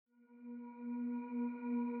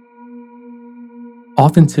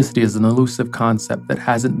Authenticity is an elusive concept that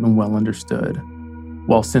hasn't been well understood.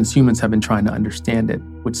 Well, since humans have been trying to understand it,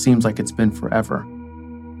 which seems like it's been forever.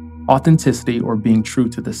 Authenticity, or being true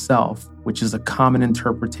to the self, which is a common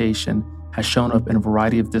interpretation, has shown up in a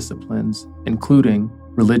variety of disciplines, including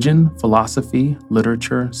religion, philosophy,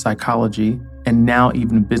 literature, psychology, and now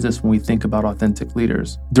even business when we think about authentic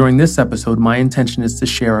leaders. During this episode, my intention is to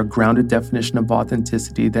share a grounded definition of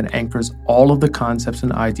authenticity that anchors all of the concepts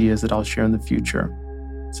and ideas that I'll share in the future.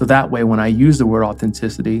 So that way, when I use the word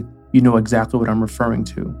authenticity, you know exactly what I'm referring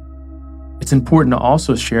to. It's important to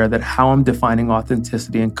also share that how I'm defining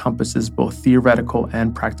authenticity encompasses both theoretical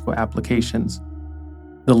and practical applications.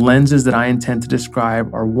 The lenses that I intend to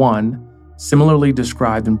describe are: 1, similarly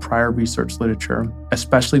described in prior research literature,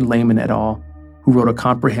 especially Lehman et al., who wrote a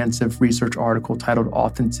comprehensive research article titled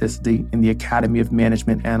Authenticity in the Academy of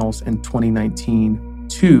Management Annals in 2019.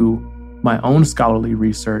 2, my own scholarly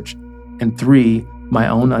research. And 3, my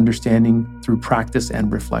own understanding through practice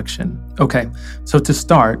and reflection. Okay, so to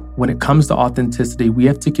start, when it comes to authenticity, we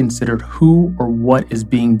have to consider who or what is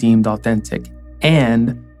being deemed authentic,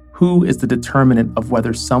 and who is the determinant of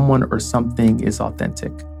whether someone or something is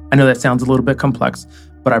authentic. I know that sounds a little bit complex,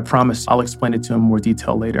 but I promise I'll explain it to you in more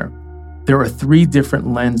detail later. There are 3 different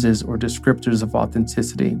lenses or descriptors of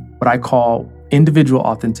authenticity, what I call individual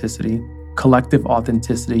authenticity, collective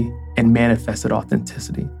authenticity, and manifested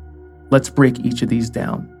authenticity. Let's break each of these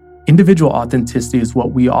down. Individual authenticity is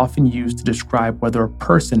what we often use to describe whether a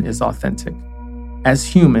person is authentic. As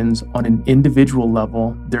humans, on an individual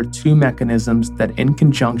level, there are 2 mechanisms that in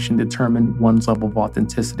conjunction determine one's level of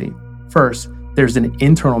authenticity. First, there's an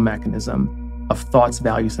internal mechanism of thoughts,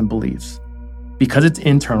 values, and beliefs. Because it's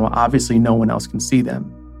internal, obviously no one else can see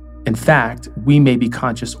them. In fact, we may be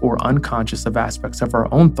conscious or unconscious of aspects of our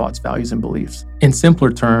own thoughts, values, and beliefs. In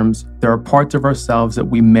simpler terms, there are parts of ourselves that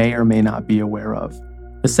we may or may not be aware of.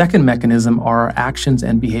 The second mechanism are our actions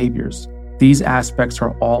and behaviors. These aspects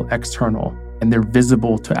are all external, and they're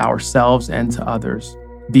visible to ourselves and to others.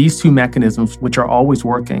 These 2 mechanisms, which are always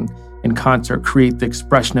working in concert, create the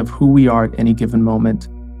expression of who we are at any given moment.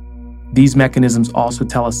 These mechanisms also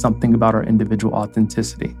tell us something about our individual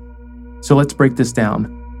authenticity. So let's break this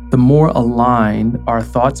down. The more aligned our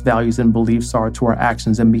thoughts, values, and beliefs are to our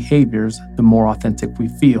actions and behaviors, the more authentic we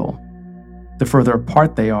feel. The further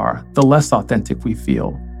apart they are, the less authentic we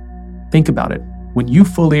feel. Think about it. When you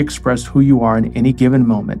fully express who you are in any given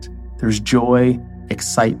moment, there's joy,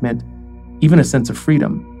 excitement, even a sense of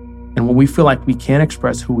freedom. And when we feel like we can't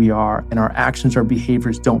express who we are and our actions or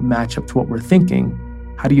behaviors don't match up to what we're thinking,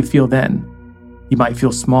 how do you feel then? You might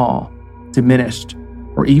feel small, diminished,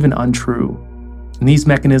 or even untrue. And these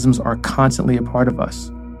mechanisms are constantly a part of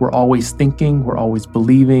us. We're always thinking, we're always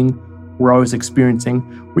believing, we're always experiencing,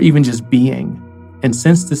 we're even just being. And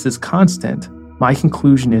since this is constant, my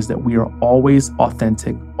conclusion is that we are always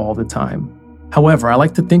authentic all the time. However, I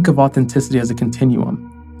like to think of authenticity as a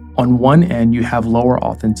continuum. On one end, you have lower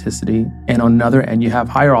authenticity, and on another end, you have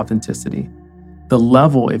higher authenticity. The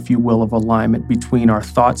level, if you will, of alignment between our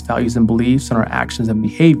thoughts, values, and beliefs and our actions and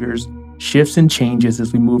behaviors shifts and changes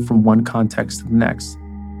as we move from one context to the next.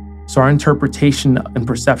 So our interpretation and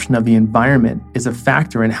perception of the environment is a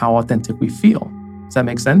factor in how authentic we feel. Does that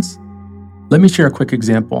make sense? Let me share a quick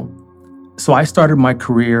example. So I started my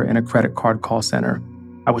career in a credit card call center.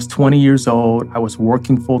 I was 20 years old. I was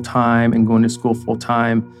working full-time and going to school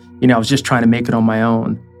full-time. I was just trying to make it on my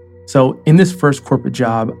own. So in this first corporate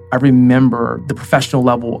job, I remember the professional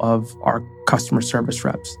level of our customer service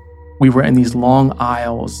reps. We were in these long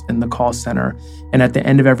aisles in the call center, and at the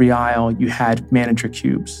end of every aisle, you had manager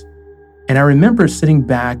cubes. And I remember sitting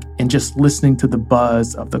back and just listening to the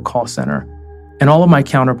buzz of the call center. And all of my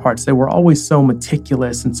counterparts, they were always so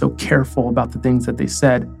meticulous and so careful about the things that they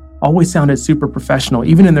said, always sounded super professional,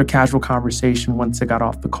 even in their casual conversation once they got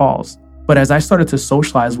off the calls. But as I started to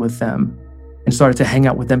socialize with them and started to hang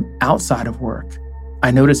out with them outside of work, I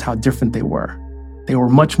noticed how different they were. They were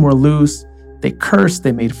much more loose. They cursed,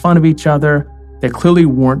 they made fun of each other. They clearly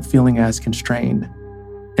weren't feeling as constrained.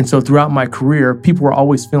 And so throughout my career, people were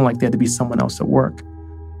always feeling like they had to be someone else at work.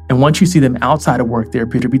 And once you see them outside of work, they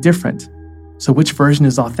appear to be different. So which version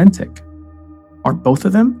is authentic? Aren't both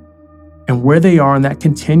of them? And where they are in that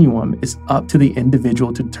continuum is up to the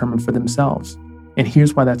individual to determine for themselves. And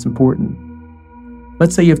here's why that's important.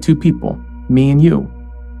 Let's say you have 2 people, me and you.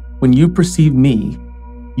 When you perceive me,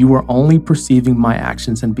 you are only perceiving my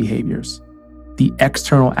actions and behaviors, the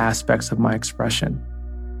external aspects of my expression.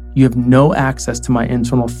 You have no access to my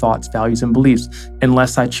internal thoughts, values, and beliefs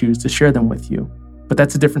unless I choose to share them with you. But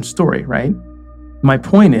that's a different story, right? My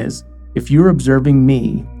point is, if you're observing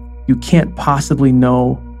me, you can't possibly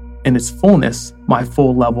know in its fullness, my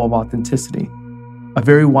full level of authenticity. A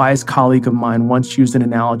very wise colleague of mine once used an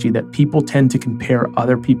analogy that people tend to compare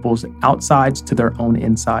other people's outsides to their own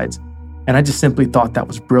insides, and I just simply thought that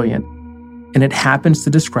was brilliant. And it happens to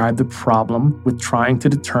describe the problem with trying to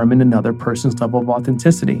determine another person's level of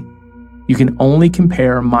authenticity. You can only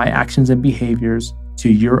compare my actions and behaviors to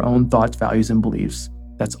your own thoughts, values, and beliefs.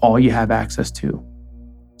 That's all you have access to.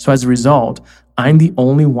 So as a result, I'm the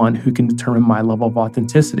only one who can determine my level of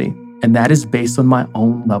authenticity, and that is based on my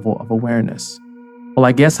own level of awareness. Well,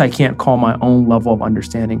 I guess I can't call my own level of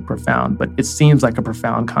understanding profound, but it seems like a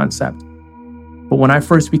profound concept. But when I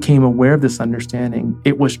first became aware of this understanding,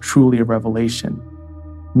 it was truly a revelation.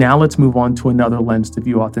 Now let's move on to another lens to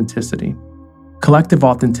view authenticity. Collective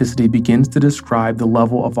authenticity begins to describe the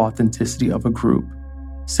level of authenticity of a group.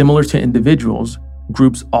 Similar to individuals,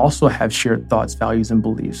 groups also have shared thoughts, values, and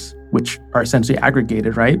beliefs, which are essentially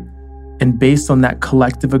aggregated, right? And based on that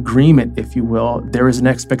collective agreement, if you will, there is an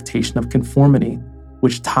expectation of conformity,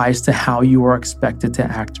 which ties to how you are expected to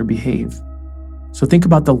act or behave. So think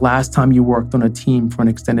about the last time you worked on a team for an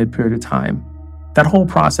extended period of time. That whole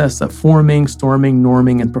process of forming, storming,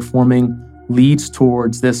 norming, and performing leads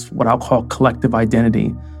towards this, what I'll call collective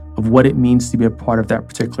identity of what it means to be a part of that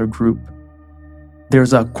particular group.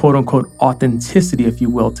 There's a quote unquote authenticity, if you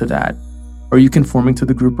will, to that. Are you conforming to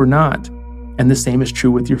the group or not? And the same is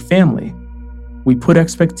true with your family. We put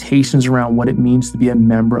expectations around what it means to be a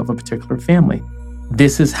member of a particular family.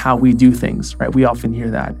 This is how we do things, right? We often hear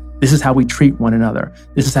that. This is how we treat one another.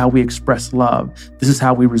 This is how we express love. This is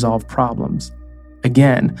how we resolve problems.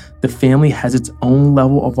 Again, the family has its own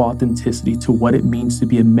level of authenticity to what it means to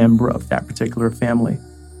be a member of that particular family.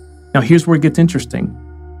 Now, here's where it gets interesting.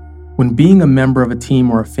 When being a member of a team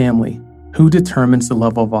or a family, who determines the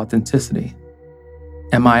level of authenticity?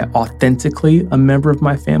 Am I authentically a member of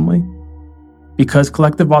my family? Because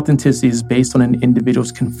collective authenticity is based on an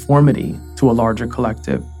individual's conformity to a larger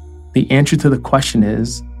collective, the answer to the question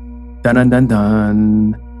is, dun dun dun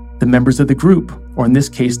dun, the members of the group, or in this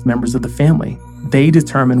case, the members of the family. They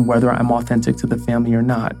determine whether I'm authentic to the family or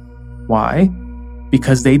not. Why?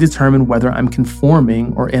 Because they determine whether I'm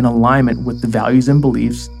conforming or in alignment with the values and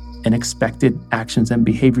beliefs and expected actions and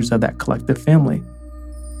behaviors of that collective family.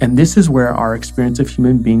 And this is where our experience of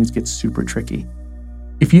human beings gets super tricky.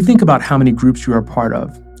 If you think about how many groups you are a part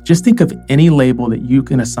of, just think of any label that you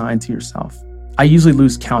can assign to yourself. I usually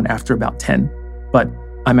lose count after about 10, but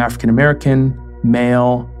I'm African American,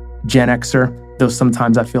 male, Gen Xer, though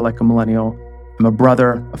sometimes I feel like a millennial. I'm a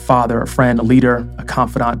brother, a father, a friend, a leader, a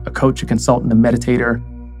confidant, a coach, a consultant, a meditator.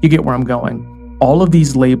 You get where I'm going. All of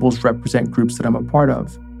these labels represent groups that I'm a part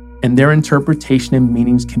of, and their interpretation and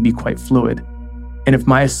meanings can be quite fluid. And if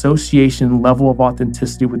my association level of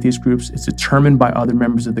authenticity with these groups is determined by other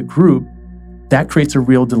members of the group, that creates a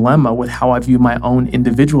real dilemma with how I view my own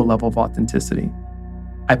individual level of authenticity.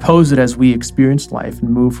 I pose it as we experience life and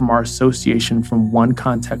move from our association from one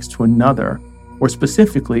context to another, or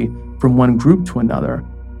specifically from one group to another,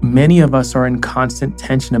 many of us are in constant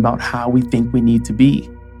tension about how we think we need to be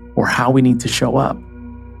or how we need to show up.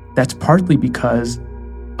 That's partly because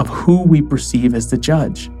of who we perceive as the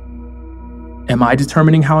judge. Am I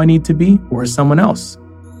determining how I need to be, or is someone else?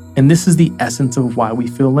 And this is the essence of why we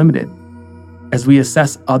feel limited. As we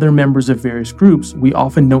assess other members of various groups, we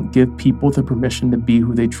often don't give people the permission to be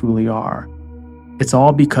who they truly are. It's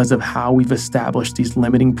all because of how we've established these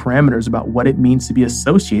limiting parameters about what it means to be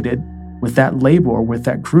associated with that label or with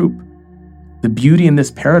that group. The beauty in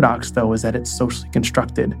this paradox, though, is that it's socially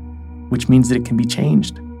constructed, which means that it can be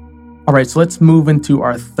changed. All right, so let's move into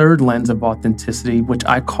our third lens of authenticity, which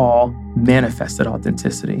I call manifested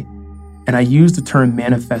authenticity. And I use the term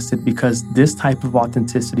manifested because this type of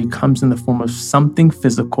authenticity comes in the form of something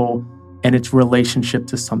physical and its relationship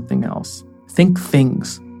to something else. Think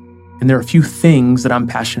things. And there are a few things that I'm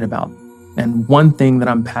passionate about. And one thing that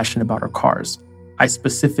I'm passionate about are cars. I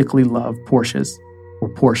specifically love Porsches, or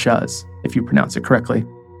Porsches, if you pronounce it correctly.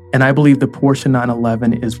 And I believe the Porsche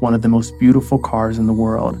 911 is one of the most beautiful cars in the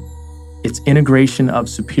world. Its integration of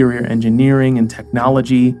superior engineering and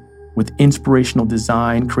technology with inspirational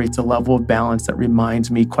design creates a level of balance that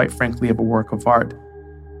reminds me, quite frankly, of a work of art.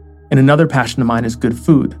 And another passion of mine is good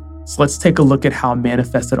food. So let's take a look at how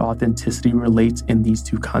manifested authenticity relates in these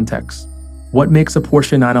two contexts. What makes a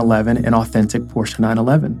Porsche 911 an authentic Porsche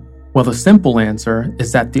 911? Well, the simple answer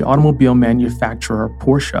is that the automobile manufacturer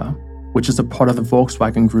Porsche, which is a part of the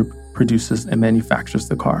Volkswagen Group, produces and manufactures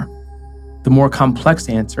the car. The more complex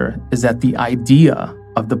answer is that the idea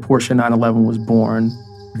of the Porsche 911 was born.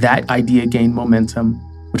 That idea gained momentum,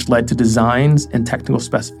 which led to designs and technical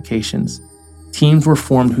specifications. Teams were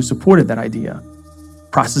formed who supported that idea.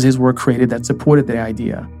 Processes were created that supported the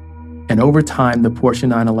idea. And over time, the Porsche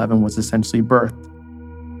 911 was essentially birthed.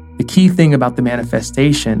 The key thing about the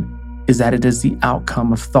manifestation is that it is the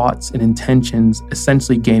outcome of thoughts and intentions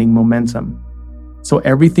essentially gaining momentum. So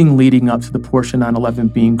everything leading up to the Porsche 911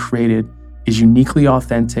 being created is uniquely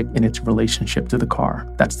authentic in its relationship to the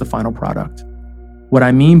car. That's the final product. What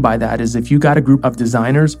I mean by that is if you got a group of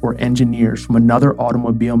designers or engineers from another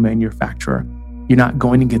automobile manufacturer, you're not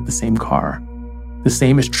going to get the same car. The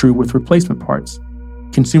same is true with replacement parts.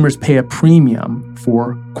 Consumers pay a premium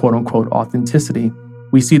for quote-unquote authenticity.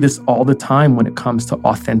 We see this all the time when it comes to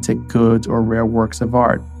authentic goods or rare works of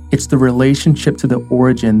art. It's the relationship to the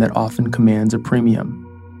origin that often commands a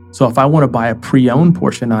premium. So if I want to buy a pre-owned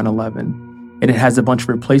Porsche 911 and it has a bunch of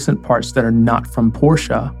replacement parts that are not from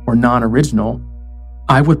Porsche or non-original,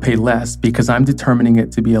 I would pay less because I'm determining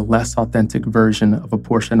it to be a less authentic version of a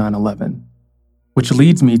Porsche 911. Which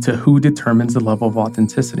leads me to who determines the level of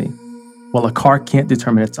authenticity. Well, a car can't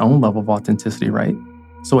determine its own level of authenticity, right?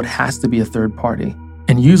 So it has to be a third party.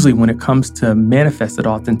 And usually when it comes to manifested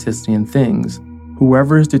authenticity in things,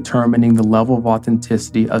 whoever is determining the level of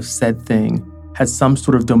authenticity of said thing has some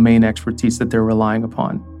sort of domain expertise that they're relying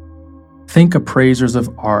upon. Think appraisers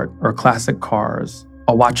of art or classic cars,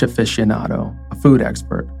 a watch aficionado, a food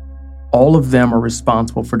expert. All of them are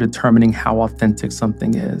responsible for determining how authentic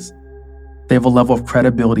something is. They have a level of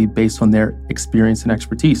credibility based on their experience and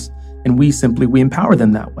expertise, and we empower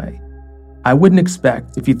them that way. I wouldn't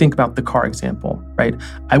expect, if you think about the car example, right?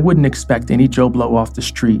 I wouldn't expect any Joe Blow off the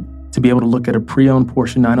street to be able to look at a pre-owned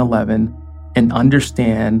Porsche 911 and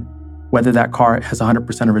understand whether that car has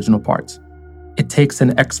 100% original parts. It takes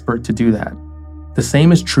an expert to do that. The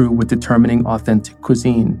same is true with determining authentic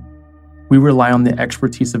cuisine. We rely on the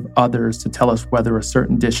expertise of others to tell us whether a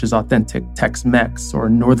certain dish is authentic, Tex-Mex or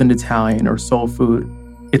Northern Italian or soul food.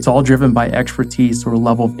 It's all driven by expertise or a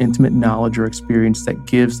level of intimate knowledge or experience that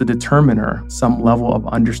gives the determiner some level of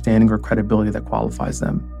understanding or credibility that qualifies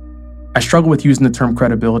them. I struggle with using the term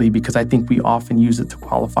credibility because I think we often use it to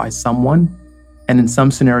qualify someone, and in some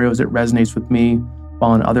scenarios it resonates with me,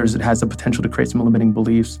 while in others it has the potential to create some limiting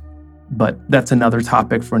beliefs. But that's another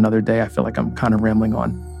topic for another day. I feel like I'm kind of rambling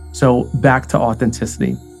on. So back to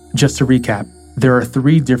authenticity. Just to recap, there are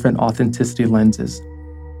 3 different authenticity lenses: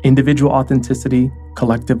 individual authenticity,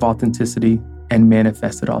 collective authenticity, and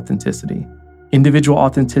manifested authenticity. Individual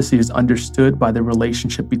authenticity is understood by the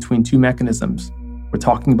relationship between 2 mechanisms. We're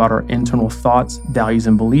talking about our internal thoughts, values,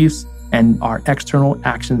 and beliefs, and our external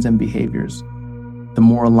actions and behaviors. The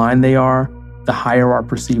more aligned they are, the higher our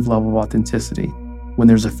perceived level of authenticity. When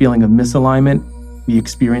there's a feeling of misalignment, we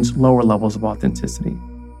experience lower levels of authenticity.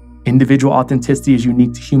 Individual authenticity is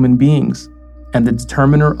unique to human beings, and the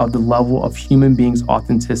determiner of the level of human beings'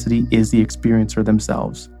 authenticity is the experiencer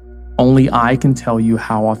themselves. Only I can tell you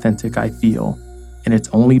how authentic I feel, and it's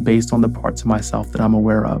only based on the parts of myself that I'm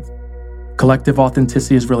aware of. Collective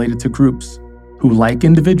authenticity is related to groups who, like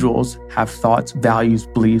individuals, have thoughts, values,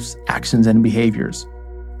 beliefs, actions, and behaviors.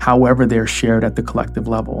 However, they are shared at the collective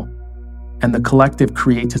level. And the collective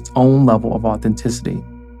creates its own level of authenticity.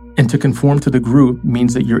 And to conform to the group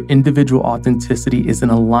means that your individual authenticity is in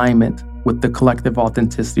alignment with the collective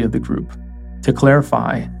authenticity of the group. To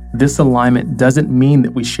clarify, this alignment doesn't mean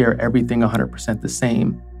that we share everything 100% the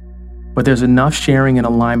same, but there's enough sharing and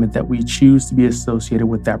alignment that we choose to be associated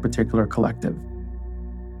with that particular collective.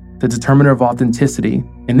 The determiner of authenticity,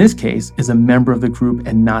 in this case, is a member of the group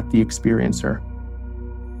and not the experiencer.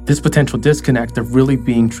 This potential disconnect of really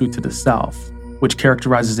being true to the self, which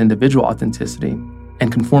characterizes individual authenticity,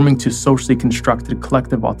 and conforming to socially constructed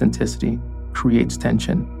collective authenticity, creates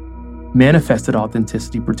tension. Manifested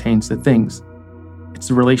authenticity pertains to things. It's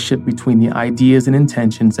the relationship between the ideas and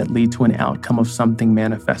intentions that lead to an outcome of something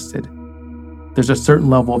manifested. There's a certain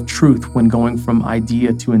level of truth when going from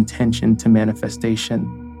idea to intention to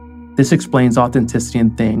manifestation. This explains authenticity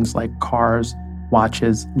in things like cars,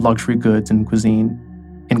 watches, luxury goods, and cuisine.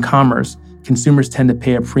 In commerce, consumers tend to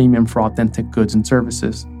pay a premium for authentic goods and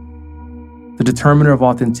services. The determiner of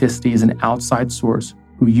authenticity is an outside source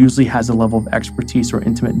who usually has a level of expertise or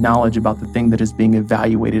intimate knowledge about the thing that is being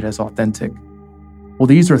evaluated as authentic. Well,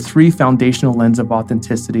 these are 3 foundational lenses of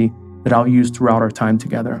authenticity that I'll use throughout our time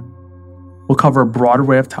together. We'll cover a broad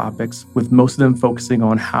array of topics, with most of them focusing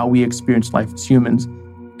on how we experience life as humans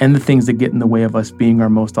and the things that get in the way of us being our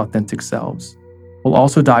most authentic selves. We'll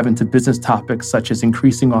also dive into business topics such as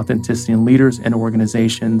increasing authenticity in leaders and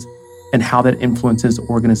organizations and how that influences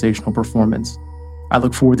organizational performance. I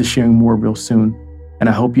look forward to sharing more real soon, and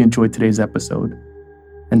I hope you enjoyed today's episode.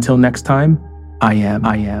 Until next time, I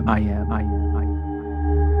am.